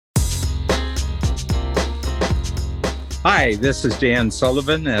Hi, this is Dan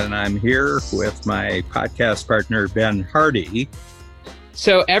Sullivan, and I'm here with my podcast partner, Ben Hardy.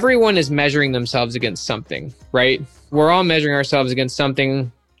 So everyone is measuring themselves against something, right? We're all measuring ourselves against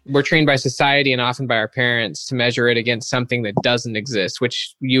something. We're trained by society and often by our parents to measure it against something that doesn't exist,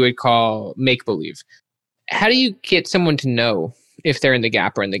 which you would call make-believe. How do you get someone to know if they're in the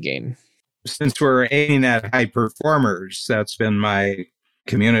gap or in the gain? Since we're aiming at high performers, that's been my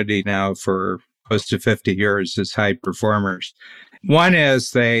community now for close to 50 years, is high performers. One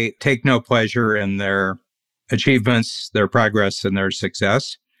is they take no pleasure in their achievements, their progress, and their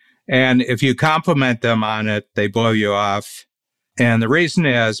success. And if you compliment them on it, they blow you off. And the reason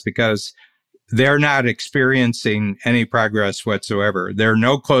is because they're not experiencing any progress whatsoever. They're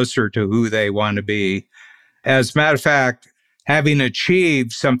no closer to who they want to be. As a matter of fact, having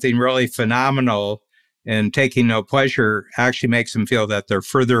achieved something really phenomenal and taking no pleasure actually makes them feel that they're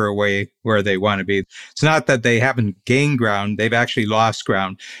further away where they want to be. It's not that they haven't gained ground, they've actually lost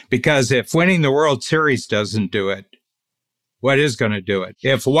ground. Because if winning the World Series doesn't do it, what is going to do it?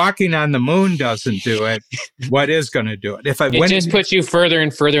 If walking on the moon doesn't do it, what is going to do it? It just puts you further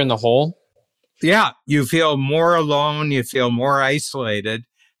and further in the hole? Yeah, you feel more alone, you feel more isolated,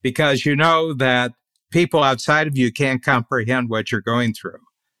 because you know that people outside of you can't comprehend what you're going through.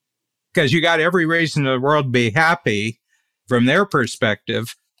 Because you got every reason in the world to be happy from their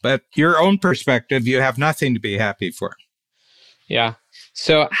perspective, but your own perspective, you have nothing to be happy for. Yeah.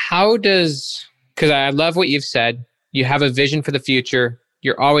 So because I love what you've said. You have a vision for the future.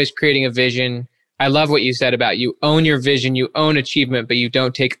 You're always creating a vision. I love what you said about you own your vision, you own achievement, but you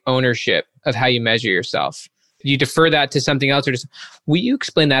don't take ownership of how you measure yourself. You defer that to something else, or just, will you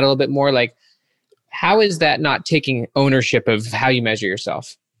explain that a little bit more? Like, how is that not taking ownership of how you measure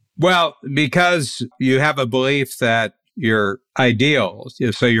yourself? Well, because you have a belief that your ideal,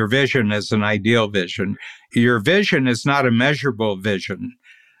 so your vision is an ideal vision. Your vision is not a measurable vision.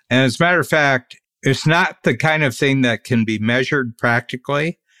 And as a matter of fact, it's not the kind of thing that can be measured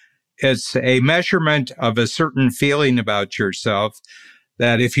practically. It's a measurement of a certain feeling about yourself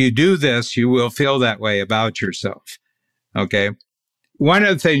that if you do this, you will feel that way about yourself. Okay. One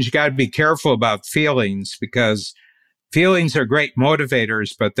of the things you got to be careful about feelings, because feelings are great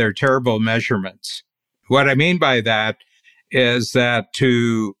motivators, but they're terrible measurements. What I mean by that is that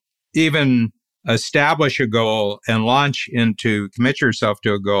to even establish a goal and commit yourself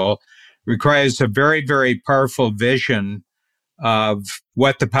to a goal requires a very, very powerful vision of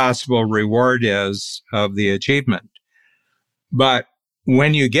what the possible reward is of the achievement. But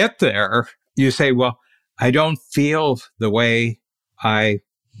when you get there, you say, well, I don't feel the way I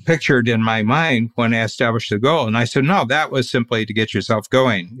pictured in my mind when I established the goal. And I said, no, that was simply to get yourself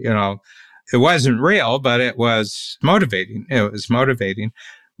going. It wasn't real, but it was motivating. It was motivating.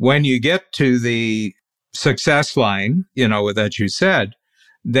 When you get to the success line, that you said,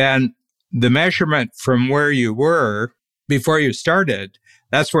 then the measurement from where you were before you started,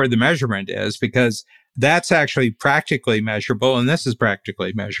 that's where the measurement is, because that's actually practically measurable. And this is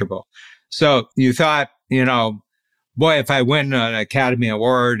practically measurable. So you thought, boy, if I win an Academy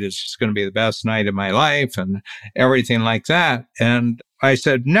Award, it's just going to be the best night of my life and everything like that. And I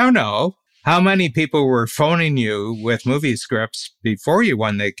said, no. How many people were phoning you with movie scripts before you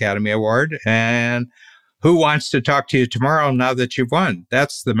won the Academy Award? And who wants to talk to you tomorrow now that you've won?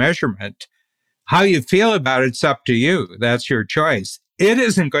 That's the measurement. How you feel about it's up to you. That's your choice. It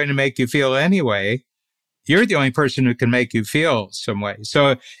isn't going to make you feel anyway. You're the only person who can make you feel some way.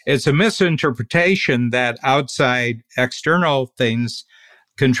 So it's a misinterpretation that outside external things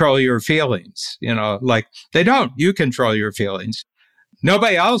control your feelings. Like they don't. You control your feelings.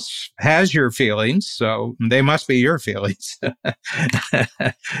 Nobody else has your feelings, so they must be your feelings. I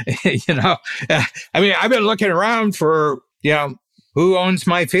mean, I've been looking around for, who owns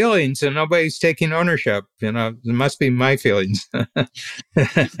my feelings, and nobody's taking ownership. It must be my feelings.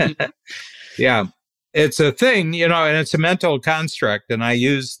 Yeah. It's a thing, and it's a mental construct. And I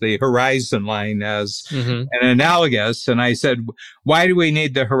use the horizon line as an analogous. And I said, why do we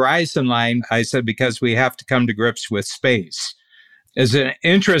need the horizon line? I said, because we have to come to grips with space. It's an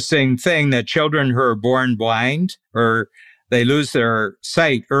interesting thing that children who are born blind, or they lose their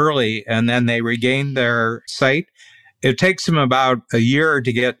sight early and then they regain their sight, it takes them about a year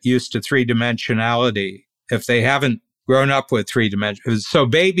to get used to three-dimensionality if they haven't grown up with three dimensions. So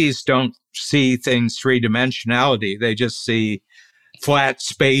babies don't see things three-dimensionality. They just see flat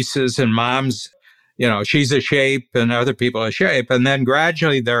spaces, and mom's, she's a shape and other people a shape. And then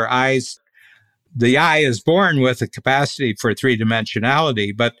gradually the eye is born with a capacity for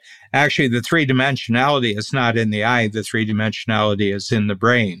three-dimensionality, but actually the three-dimensionality is not in the eye. The three-dimensionality is in the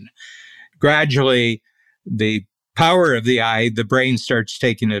brain. Gradually, the power of the eye, the brain starts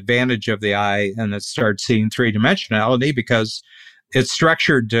taking advantage of the eye and it starts seeing three-dimensionality because it's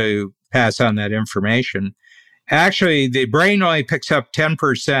structured to pass on that information. Actually, the brain only picks up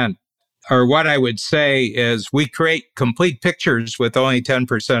 10%, or what I would say is we create complete pictures with only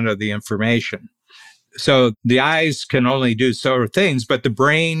 10% of the information. So the eyes can only do sort of things, but the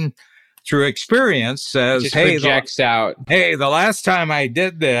brain, through experience, says, just projects out. Hey, the last time I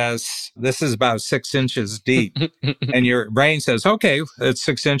did this is about 6 inches deep. And your brain says, okay, it's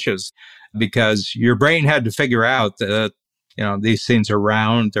 6 inches, because your brain had to figure out that, these things are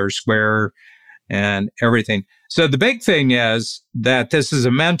round, they're square, and everything. So the big thing is that this is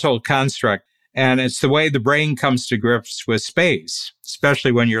a mental construct, and it's the way the brain comes to grips with space,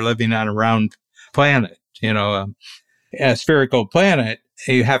 especially when you're living on a round planet, a spherical planet.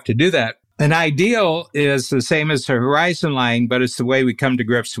 You have to do that. An ideal is the same as the horizon line, but it's the way we come to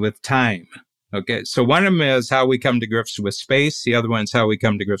grips with time. Okay, so one of them is how we come to grips with space. The other one is how we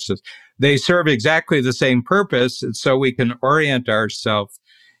come to grips with. They serve exactly the same purpose, and so we can orient ourselves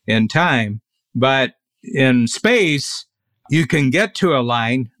in time. But in space, you can get to a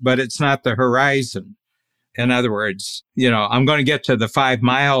line, but it's not the horizon. In other words, I'm going to get to the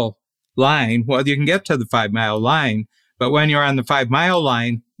 5-mile line. Well, you can get to the 5-mile line, but when you're on the 5-mile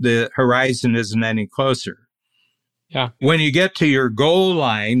line, the horizon isn't any closer. Yeah. When you get to your goal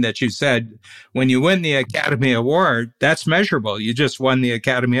line that you said, when you win the Academy Award, that's measurable. You just won the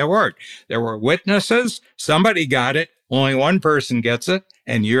Academy Award. There were witnesses. Somebody got it. Only one person gets it,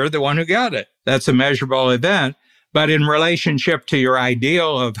 and you're the one who got it. That's a measurable event. But in relationship to your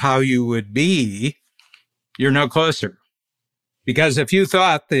ideal of how you would be, you're no closer. Because if you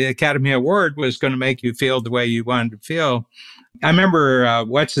thought the Academy Award was going to make you feel the way you wanted to feel, I remember,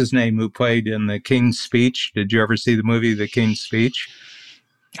 what's his name, who played in The King's Speech? Did you ever see the movie The King's Speech?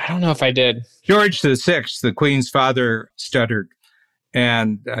 I don't know if I did. George VI, the Queen's father, stuttered.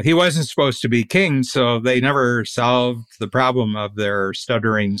 And he wasn't supposed to be king, so they never solved the problem of their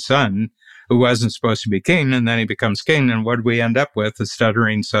stuttering son, who wasn't supposed to be king, and then he becomes king. And what did we end up with? The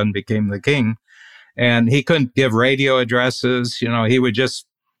stuttering son became the king. And he couldn't give radio addresses. He would just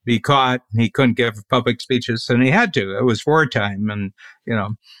be caught. He couldn't give public speeches, and he had to. It was wartime, and,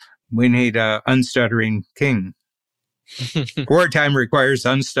 we need a unstuttering king. Wartime requires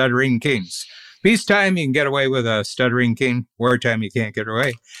unstuttering kings. Peacetime, you can get away with a stuttering king. Wartime, you can't get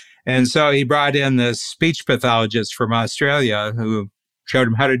away. And so he brought in this speech pathologist from Australia who showed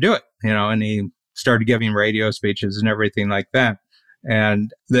him how to do it, and he started giving radio speeches and everything like that.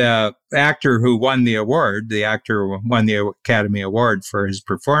 And the actor who won the award, the Academy Award for his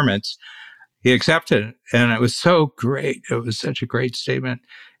performance, he accepted it. And it was so great. It was such a great statement.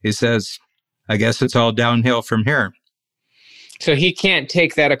 He says, I guess it's all downhill from here. So he can't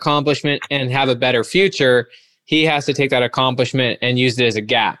take that accomplishment and have a better future. He has to take that accomplishment and use it as a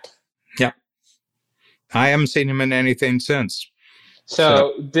gap. Yeah. I haven't seen him in anything since.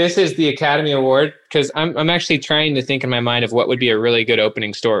 So this is the Academy Award, because I'm actually trying to think in my mind of what would be a really good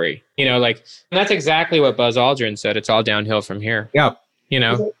opening story. And that's exactly what Buzz Aldrin said. It's all downhill from here. Yeah.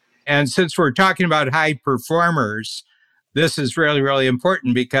 And since we're talking about high performers, this is really, really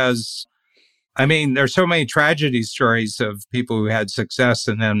important because, there's so many tragedy stories of people who had success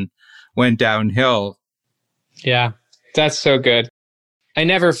and then went downhill. Yeah, that's so good. I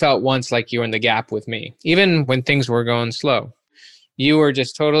never felt once like you were in the gap with me, even when things were going slow. You were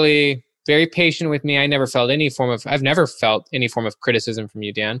just totally very patient with me. I've never felt any form of criticism from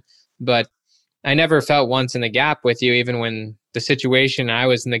you, Dan, but I never felt once in the gap with you, even when the situation I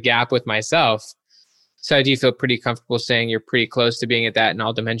was in the gap with myself. So do you feel pretty comfortable saying you're pretty close to being at that in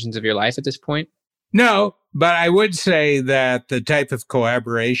all dimensions of your life at this point? No, but I would say that the type of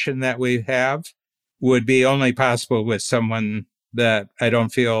collaboration that we have would be only possible with someone that I don't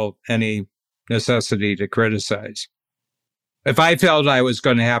feel any necessity to criticize. If I felt I was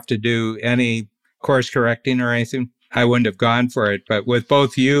going to have to do any course correcting or anything, I wouldn't have gone for it. But with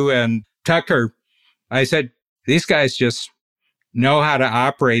both you and Tucker, I said, these guys just know how to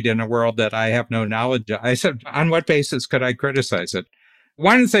operate in a world that I have no knowledge of. I said, on what basis could I criticize it?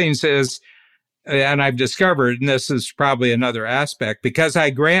 One of the things is, and I've discovered, and this is probably another aspect, because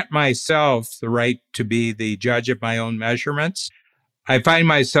I grant myself the right to be the judge of my own measurements, I find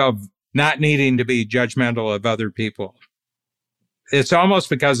myself not needing to be judgmental of other people. It's almost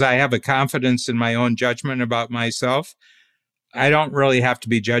because I have a confidence in my own judgment about myself. I don't really have to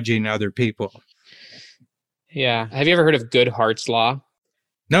be judging other people. Yeah. Have you ever heard of Goodhart's Law?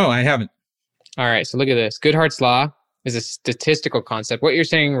 No, I haven't. All right. So look at this. Goodhart's Law is a statistical concept. What you're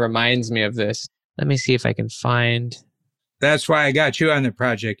saying reminds me of this. Let me see if I can find. That's why I got you on the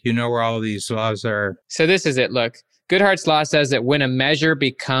project. You know where all these laws are. So this is it. Look, Goodhart's law says that when a measure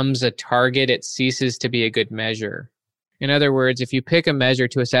becomes a target, it ceases to be a good measure. In other words, if you pick a measure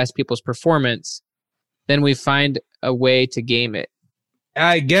to assess people's performance, then we find a way to game it.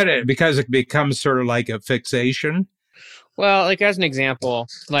 I get it, because it becomes sort of like a fixation. Well, like as an example,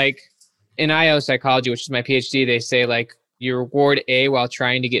 like in IO psychology, which is my PhD, they say like you reward A while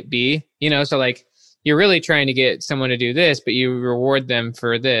trying to get B, so like you're really trying to get someone to do this, but you reward them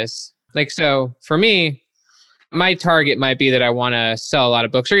for this. Like, so for me, my target might be that I want to sell a lot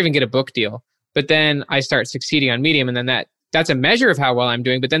of books or even get a book deal, but then I start succeeding on Medium, and then that's a measure of how well I'm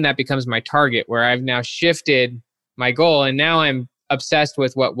doing, but then that becomes my target where I've now shifted my goal, and now I'm obsessed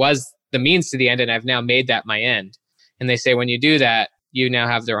with what was the means to the end, and I've now made that my end. And they say when you do that, you now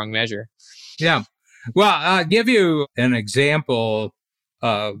have the wrong measure. Yeah. Well, I'll give you an example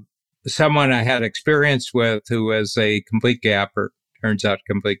of someone I had experience with who was a complete gapper, turns out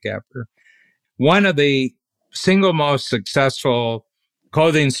complete gapper. One of the single most successful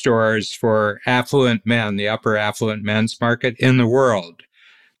clothing stores for affluent men, the upper affluent men's market in the world.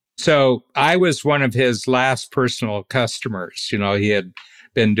 So I was one of his last personal customers. He had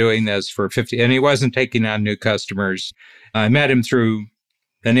been doing this for 50, and he wasn't taking on new customers. I met him through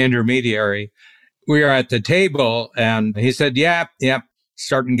an intermediary. We were at the table and he said, yep,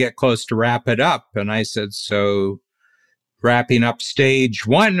 starting to get close to wrap it up. And I said, so wrapping up stage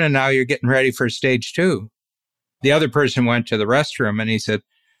 1 and now you're getting ready for stage 2. The other person went to the restroom and he said,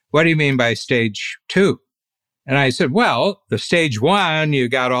 what do you mean by stage 2? And I said, well, the stage 1, you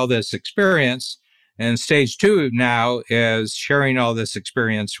got all this experience, and stage 2 now is sharing all this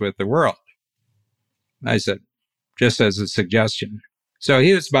experience with the world. I said, just as a suggestion. So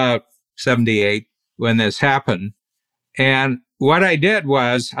he was about 78 when this happened. And what I did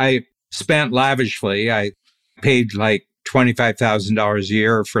was I spent lavishly. I paid like $25,000 a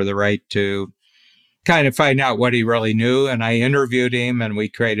year for the right to kind of find out what he really knew. And I interviewed him, and we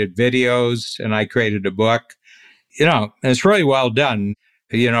created videos, and I created a book. It's really well done.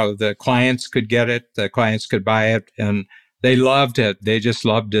 The clients could get it, the clients could buy it, and they loved it. They just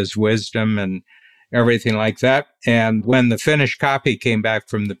loved his wisdom and everything like that. And when the finished copy came back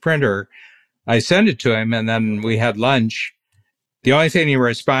from the printer, I sent it to him, and then we had lunch. The only thing he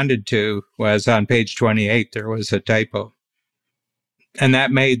responded to was on page 28, there was a typo. And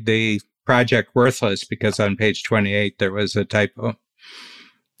that made the project worthless, because on page 28, there was a typo.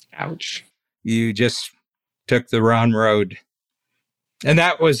 Ouch. You just took the wrong road. And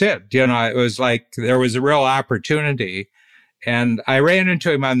that was it. It was like there was a real opportunity. And I ran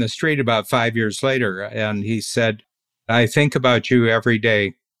into him on the street about 5 years later, and he said, I think about you every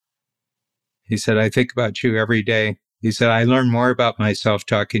day. He said, I think about you every day. He said, I learn more about myself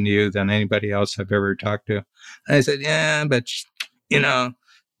talking to you than anybody else I've ever talked to. And I said, yeah, but,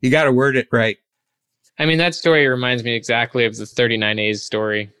 you got to word it right. I mean, that story reminds me exactly of the 39 A's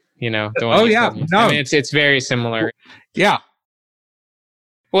story, the one. Oh, yeah. No. I mean, it's very similar. Yeah.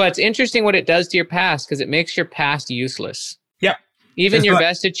 Well, it's interesting what it does to your past, because it makes your past useless. Yeah. Even your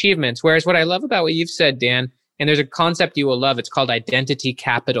best achievements. Whereas what I love about what you've said, Dan, and there's a concept you will love, it's called identity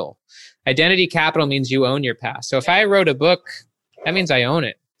capital. Identity capital means you own your past. So if I wrote a book, that means I own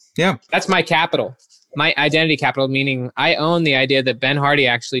it. Yeah. That's my capital. My identity capital, meaning I own the idea that Ben Hardy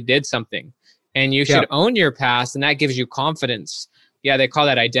actually did something. And you should own your past, and that gives you confidence. Yeah, they call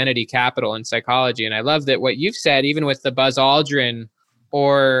that identity capital in psychology. And I love that what you've said, even with the Buzz Aldrin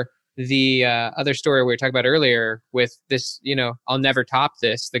or the other story we were talking about earlier with this, I'll never top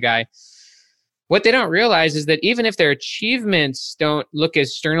this, the guy. What they don't realize is that even if their achievements don't look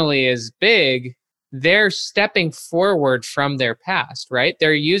externally as big, they're stepping forward from their past, right?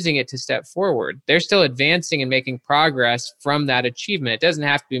 They're using it to step forward. They're still advancing and making progress from that achievement. It doesn't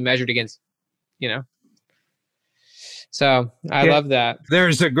have to be measured against, So I love that.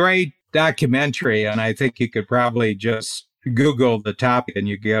 There's a great documentary, and I think you could probably just Google the topic and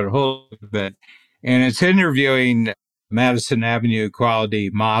you get a hold of it. And it's interviewing Madison Avenue quality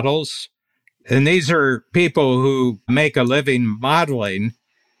models. And these are people who make a living modeling.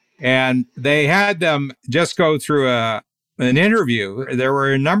 And they had them just go through an interview. There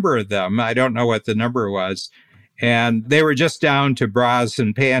were a number of them. I don't know what the number was. And they were just down to bras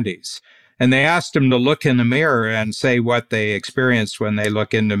and panties. And they asked them to look in the mirror and say what they experienced when they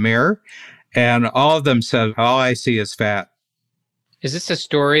look in the mirror. And all of them said, all I see is fat. Is this a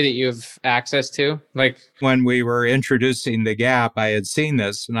story that you have access to? Like when we were introducing the gap, I had seen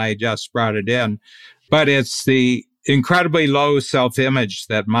this and I just brought it in. But it's the incredibly low self-image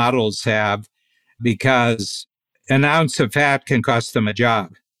that models have, because an ounce of fat can cost them a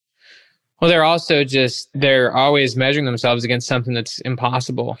job. Well, they're always measuring themselves against something that's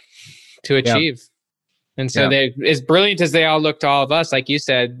impossible to achieve. And so they, as brilliant as they all look to all of us, like you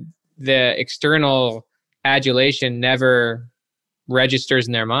said, the external adulation never registers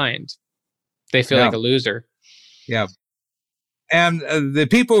in their mind. They feel like a loser. Yeah. And the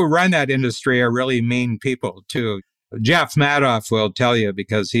people who run that industry are really mean people too. Jeff Madoff will tell you,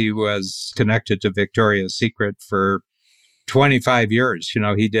 because he was connected to Victoria's Secret for 25 years. You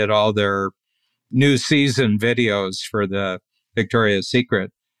know, he did all their new season videos for the Victoria's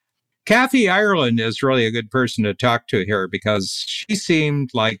Secret. Kathy Ireland is really a good person to talk to here, because she seemed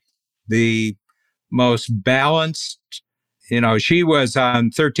like the most balanced. You know, she was on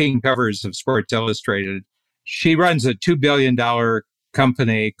 13 covers of Sports Illustrated. She runs a $2 billion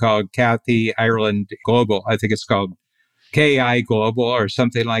company called Kathy Ireland Global. I think it's called KI Global or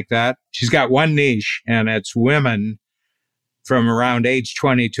something like that. She's got one niche, and it's women from around age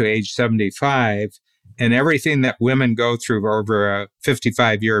 20 to age 75. And everything that women go through over a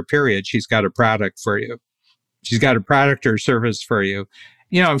 55-year period, she's got a product for you. She's got a product or service for you.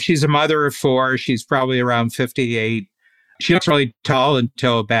 You know, she's a mother of four. She's probably around 58. She looks really tall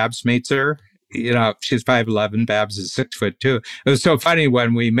until Babs meets her. You know, she's 5'11". Babs is 6'2". It was so funny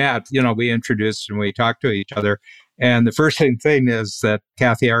when we met, you know, we introduced and we talked to each other. And the first thing is that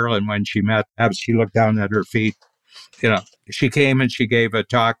Kathy Ireland, when she met Babs, she looked down at her feet. You know, she came and she gave a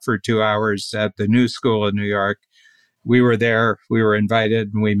talk for 2 hours at the New School in New York. We were there. We were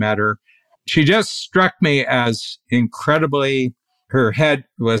invited and we met her. She just struck me as incredibly, her head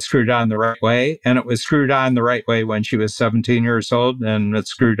was screwed on the right way. And it was screwed on the right way when she was 17 years old. And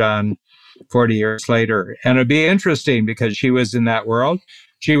it's screwed on 40 years later. And it'd be interesting because she was in that world.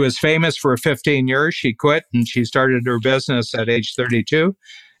 She was famous for 15 years. She quit and she started her business at age 32.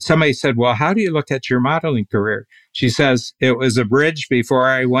 Somebody said, well, how do you look at your modeling career? She says, it was a bridge before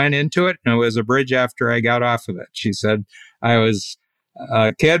I went into it, and it was a bridge after I got off of it. She said, I was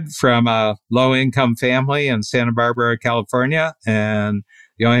a kid from a low-income family in Santa Barbara, California, and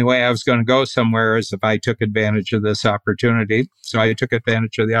the only way I was going to go somewhere is if I took advantage of this opportunity. So I took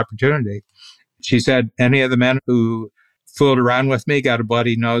advantage of the opportunity. She said, any of the men who fooled around with me got a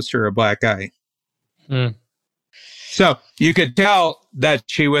bloody nose or a black eye. So you could tell that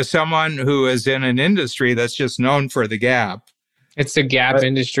she was someone who is in an industry that's just known for the gap. It's the gap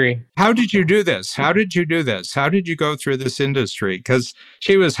industry. How did you do this? How did you do this? How did you go through this industry? Because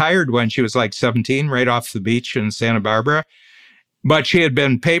she was hired when she was like 17, right off the beach in Santa Barbara. But she had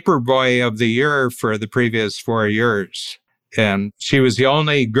been Paperboy of the Year for the previous 4 years. And she was the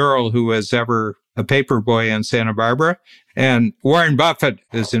only girl who was ever a Paperboy in Santa Barbara. And Warren Buffett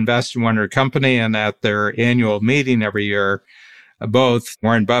is invested in her company, and at their annual meeting every year, both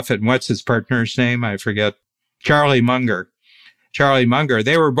Warren Buffett and what's his partner's name? I forget. Charlie Munger,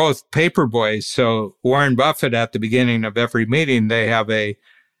 they were both Paperboys. So Warren Buffett, at the beginning of every meeting, they have a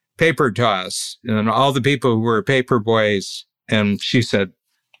paper toss, and all the people who were Paperboys. And she said,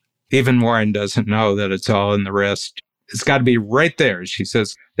 even Warren doesn't know that it's all in the wrist. It's got to be right there. She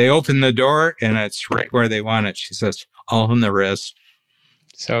says, they open the door and it's right where they want it. She says, all in the wrist.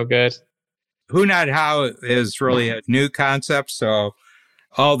 So good. Who Not How is really a new concept. So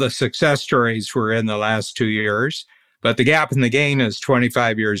all the success stories were in the last 2 years, but the gap in the gain is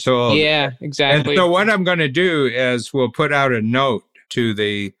 25 years old. Yeah, exactly. And so what I'm going to do is we'll put out a note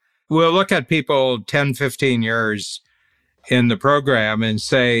we'll look at people 10, 15 years in the program and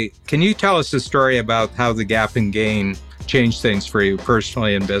say, can you tell us a story about how the gap in gain changed things for you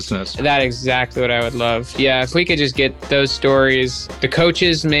personally in business? That's exactly what I would love. Yeah, if we could just get those stories. The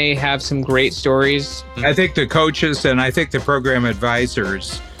coaches may have some great stories. I think the coaches and I think the program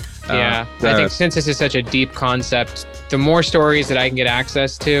advisors. I think since this is such a deep concept, the more stories that I can get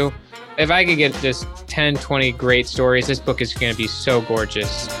access to, if I could get just 10, 20 great stories, this book is going to be so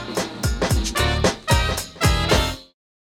gorgeous.